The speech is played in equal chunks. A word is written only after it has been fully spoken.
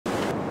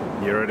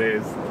Here it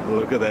is.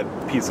 Look at that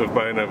piece of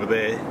bone over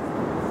there.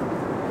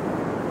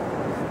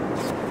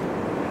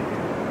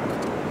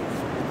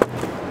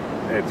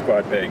 It's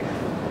quite big.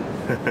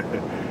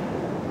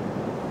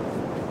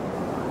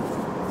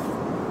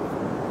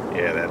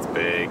 Yeah, that's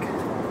big.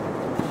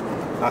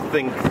 I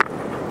think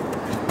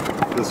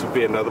this would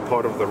be another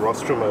part of the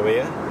rostrum over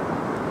here.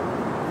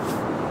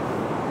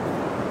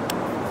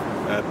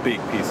 A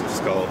big piece of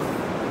skull.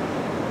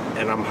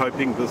 And I'm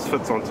hoping this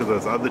fits onto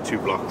those other two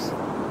blocks.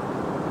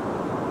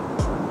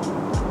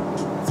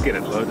 Let's get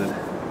it loaded.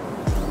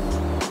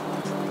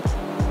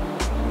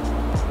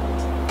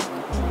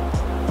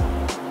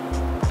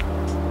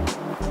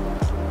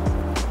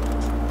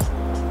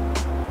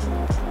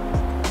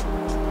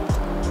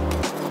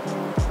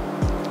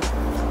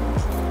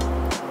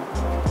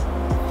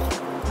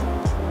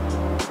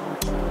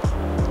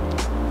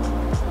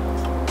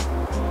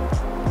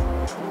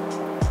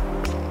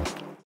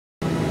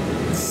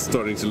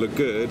 Starting to look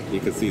good.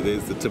 You can see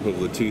there's the tip of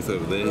the tooth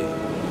over there.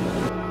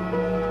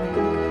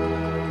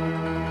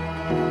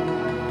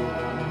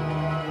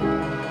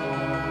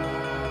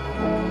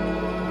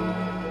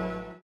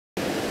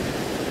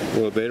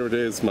 Well, there it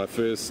is, my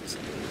first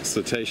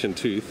cetacean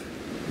tooth.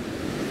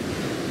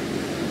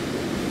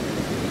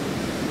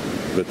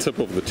 The tip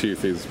of the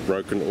tooth is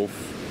broken off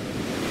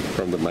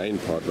from the main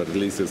part, but at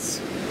least it's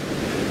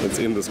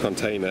in this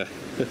container.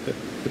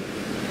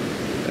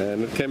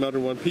 And it came out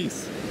in one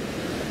piece.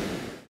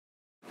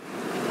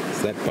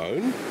 Is that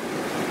bone?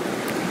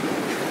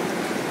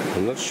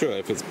 I'm not sure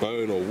if it's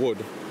bone or wood.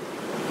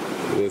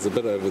 There's a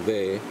bit over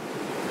there,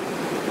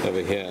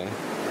 over here,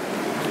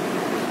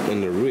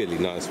 and a really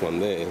nice one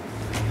there.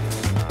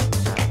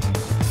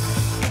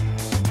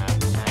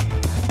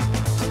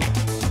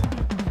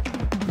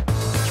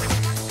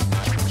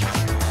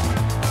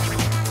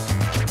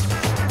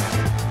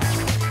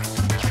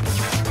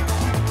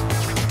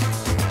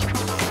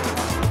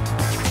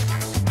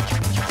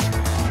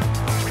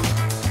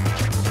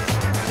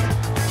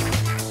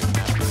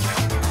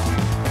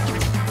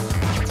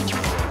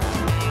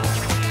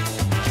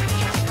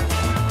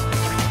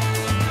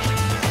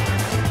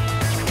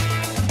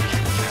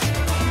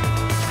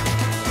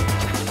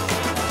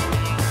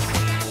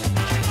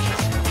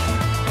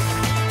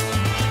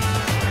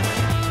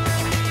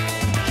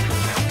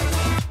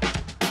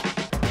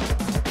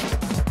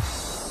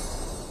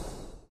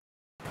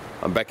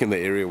 I'm back in the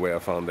area where I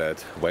found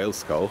that whale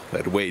skull,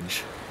 that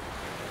wedge,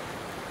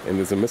 and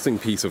there's a missing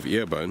piece of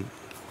ear bone.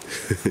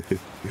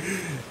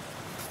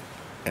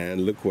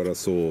 And look what I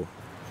saw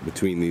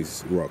between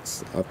these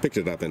rocks. I picked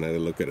it up and had a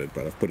look at it,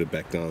 but I've put it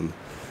back down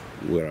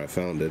where I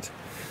found it,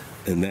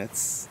 and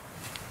that's,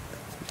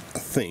 I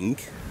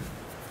think,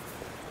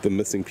 the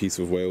missing piece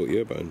of whale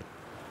ear bone.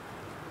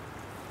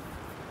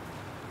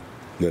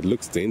 That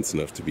looks dense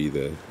enough to be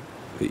the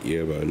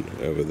ear bone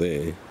over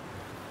there.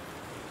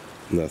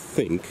 And I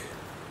think,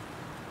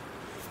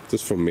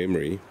 just from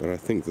memory, but I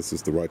think this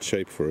is the right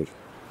shape for it.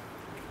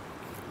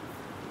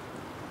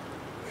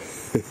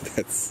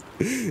 That's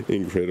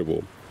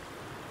incredible.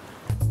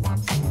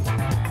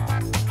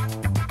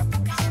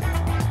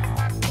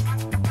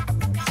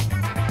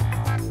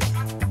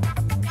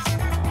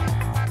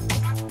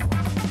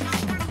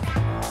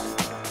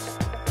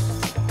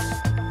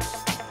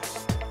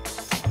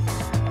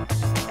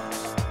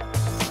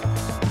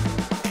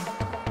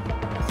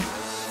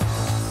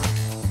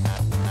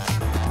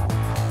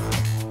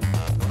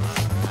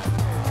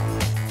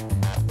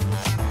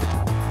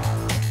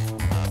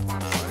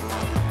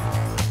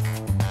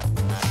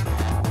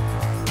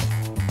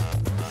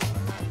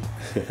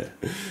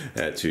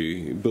 Had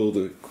to build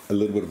a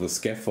little bit of a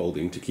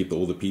scaffolding to keep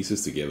all the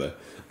pieces together,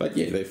 but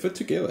yeah, they fit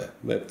together.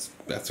 That's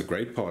a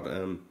great part.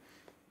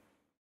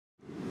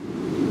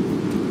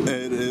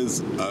 It is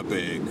a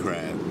big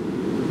crab,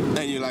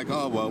 and you're like,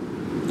 oh well,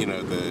 you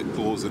know, the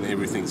claws and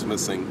everything's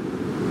missing,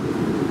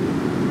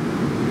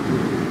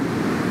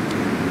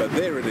 but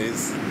there it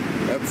is.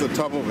 That's the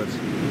top of it.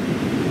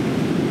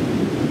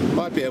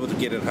 Might be able to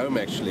get it home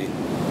actually.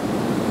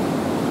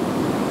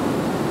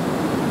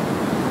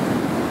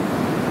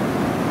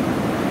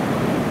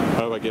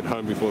 I get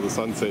home before the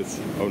sun sets.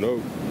 Oh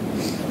no.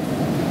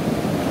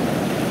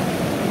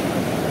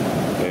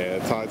 Yeah,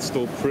 tide's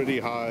still pretty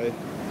high.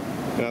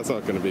 That's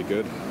not going to be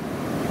good.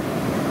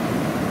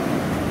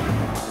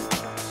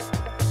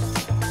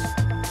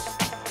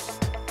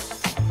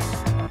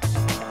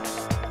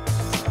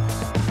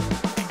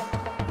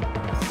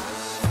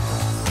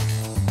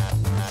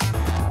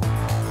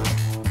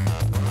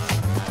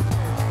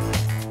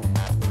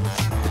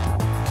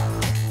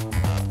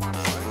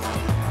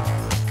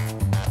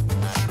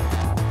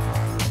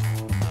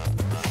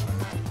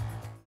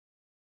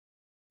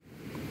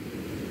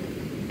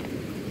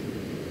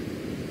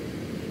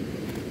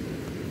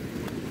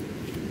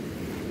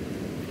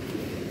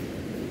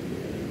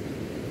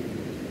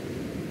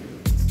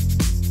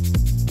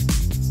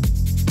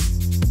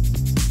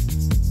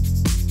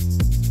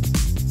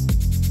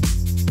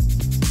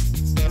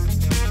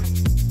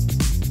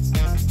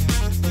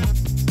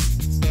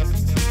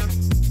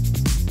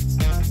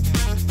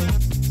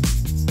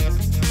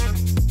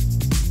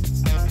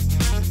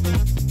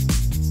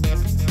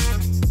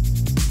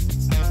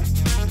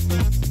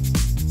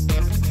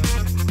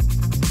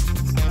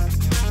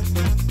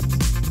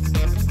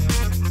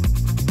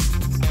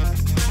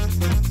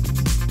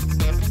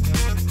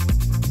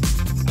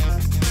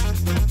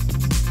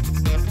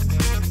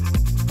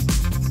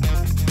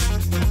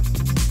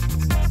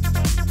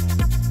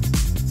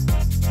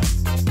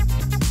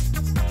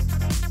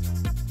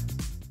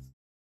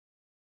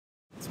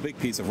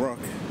 piece of rock.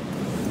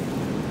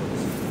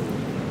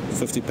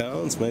 50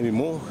 pounds, maybe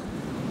more.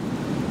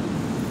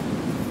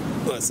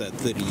 What's that,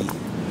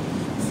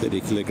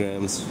 30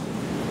 kilograms.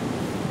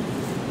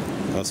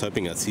 I was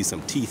hoping I'd see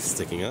some teeth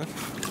sticking out,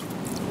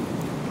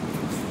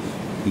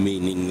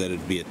 meaning that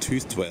it'd be a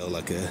toothed whale,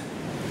 like a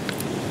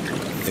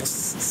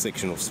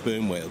section of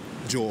sperm whale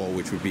jaw,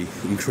 which would be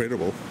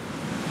incredible.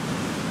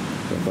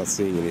 I'm not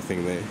seeing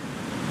anything there.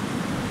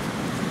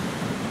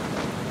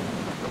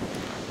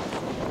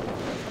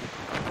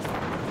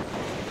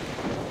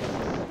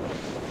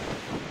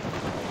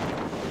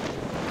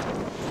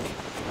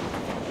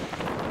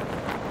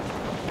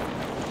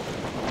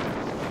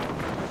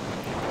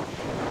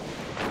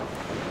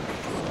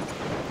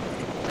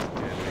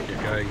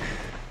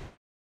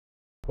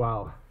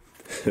 Wow.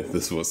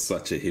 This was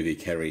such a heavy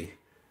carry,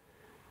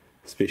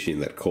 especially in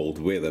that cold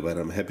weather, but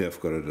I'm happy I've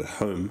got it at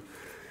home.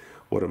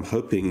 What I'm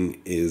hoping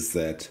is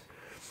that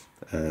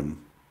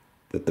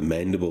that the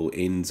mandible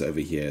ends over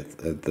here.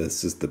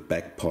 This is the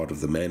back part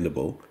of the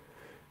mandible,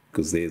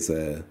 because there's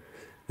a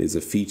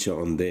feature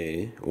on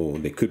there, or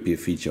there could be a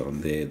feature on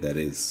there that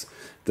is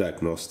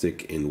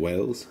diagnostic in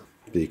whales.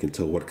 You can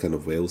tell what kind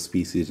of whale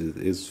species it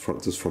is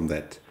just from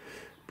that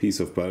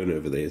piece of bone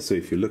over there. So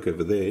if you look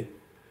over there,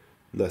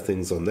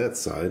 nothing's on that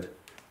side,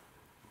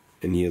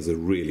 and here's a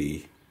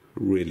really,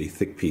 really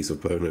thick piece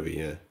of bone over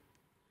here.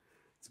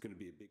 It's going to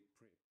be a big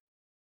print.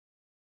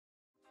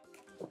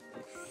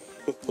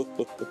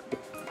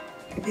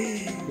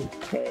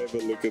 Have a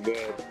look at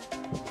that.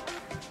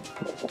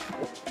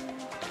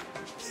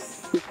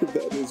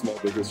 That is my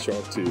biggest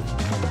shark tooth.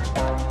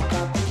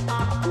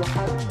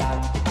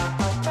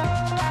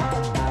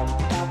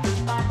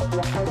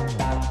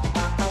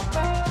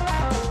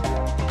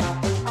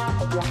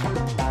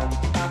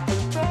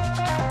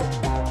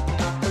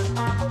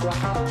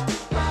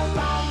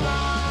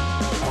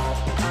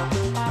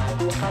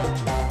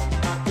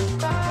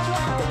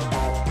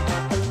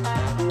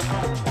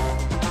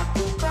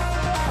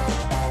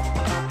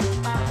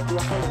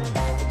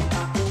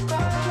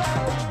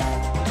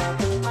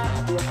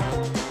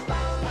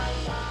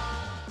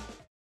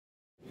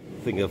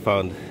 I think I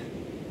found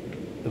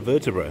a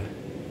vertebra.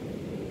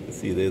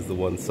 See, there's the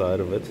one side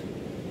of it.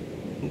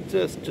 And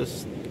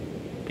just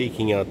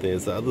peeking out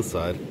there's the other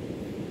side.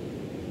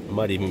 There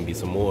might even be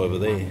some more over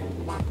there.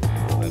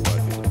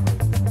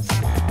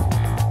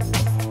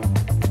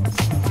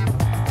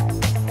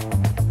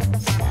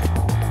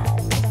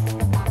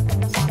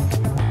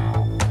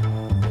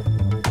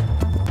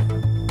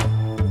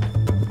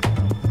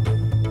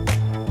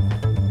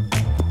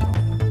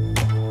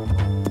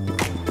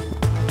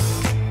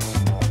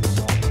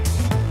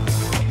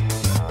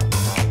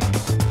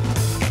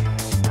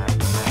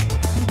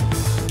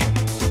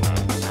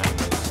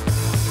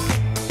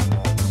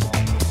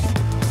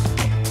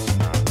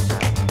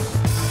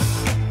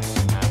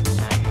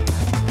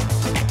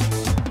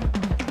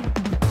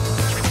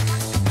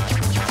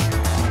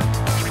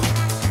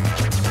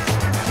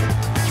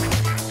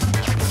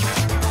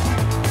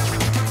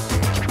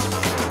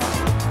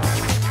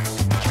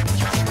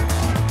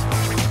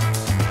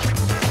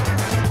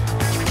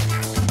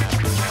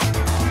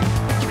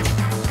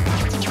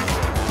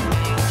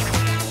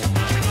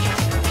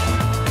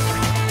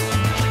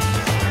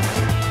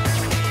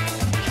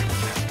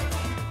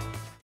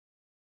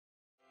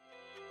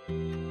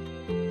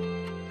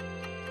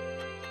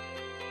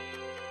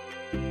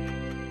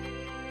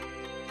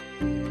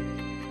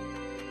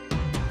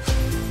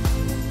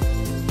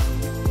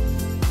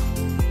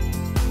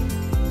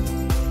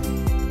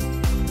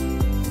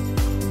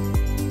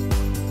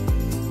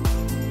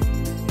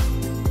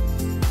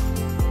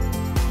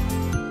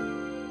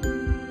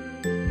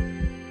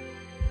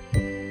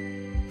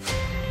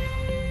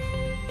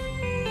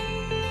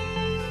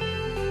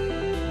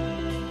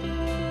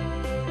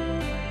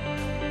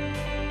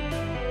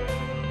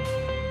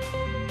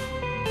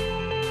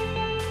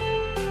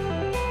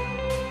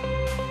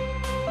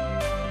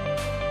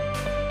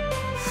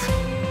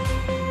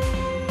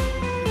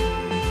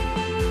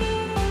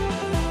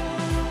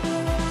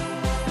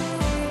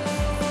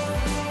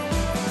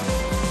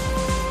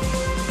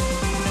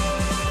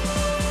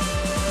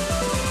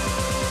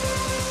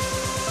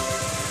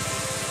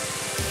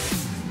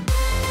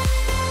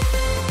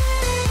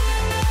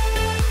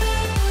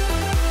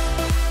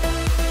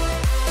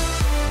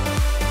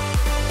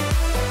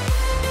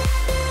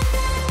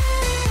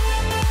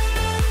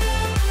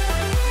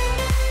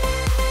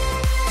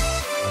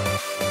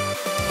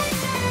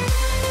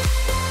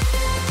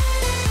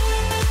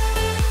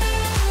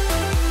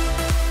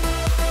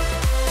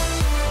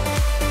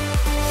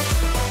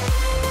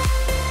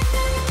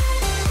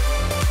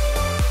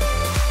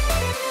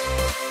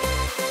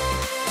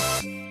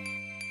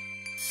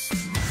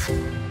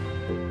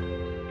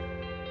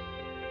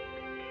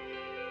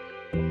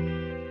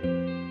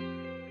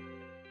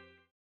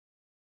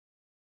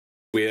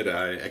 Weird,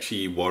 I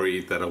actually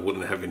worried that I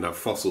wouldn't have enough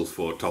fossils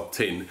for a top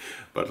 10,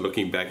 but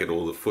looking back at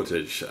all the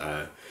footage,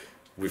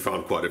 we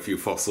found quite a few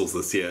fossils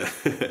this year.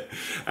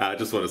 I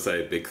just want to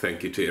say a big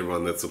thank you to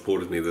everyone that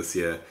supported me this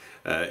year.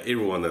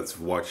 everyone that's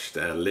watched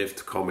and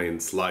left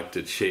comments, liked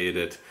it, shared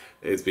it.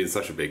 It's been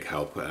such a big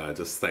help.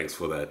 Just thanks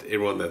for that.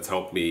 Everyone that's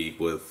helped me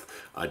with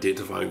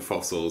identifying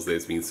fossils,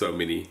 there's been so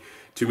many,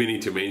 too many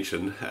to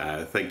mention.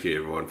 Thank you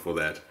everyone for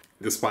that.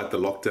 Despite the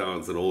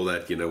lockdowns and all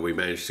that, you know, we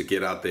managed to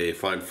get out there,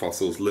 find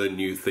fossils, learn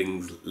new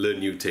things, learn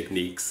new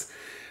techniques,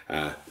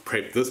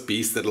 prep this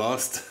beast at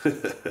last.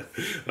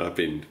 I've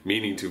been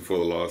meaning to for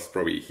the last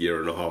probably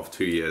year and a half,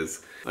 2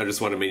 years. I just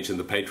want to mention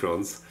the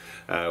patrons.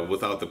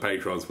 Without the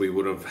patrons, we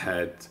would have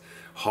had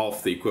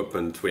half the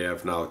equipment we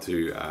have now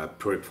to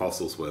prep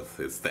fossils with.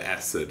 It's the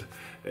acid,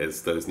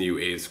 it's those new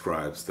air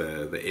scribes,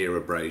 the air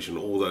abrasion,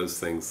 all those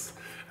things.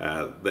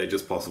 They're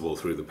just possible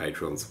through the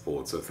Patreon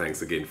support, so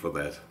thanks again for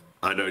that.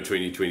 I know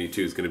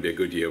 2022 is going to be a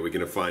good year. We're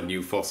going to find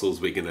new fossils,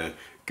 we're going to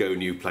go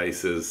new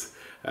places.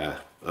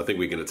 I think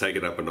we're going to take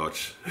it up a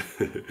notch.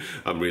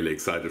 I'm really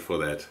excited for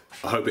that.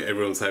 I hope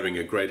everyone's having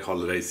a great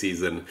holiday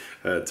season.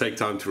 Take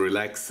time to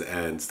relax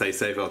and stay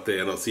safe out there,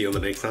 and I'll see you on the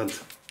next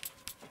hunt.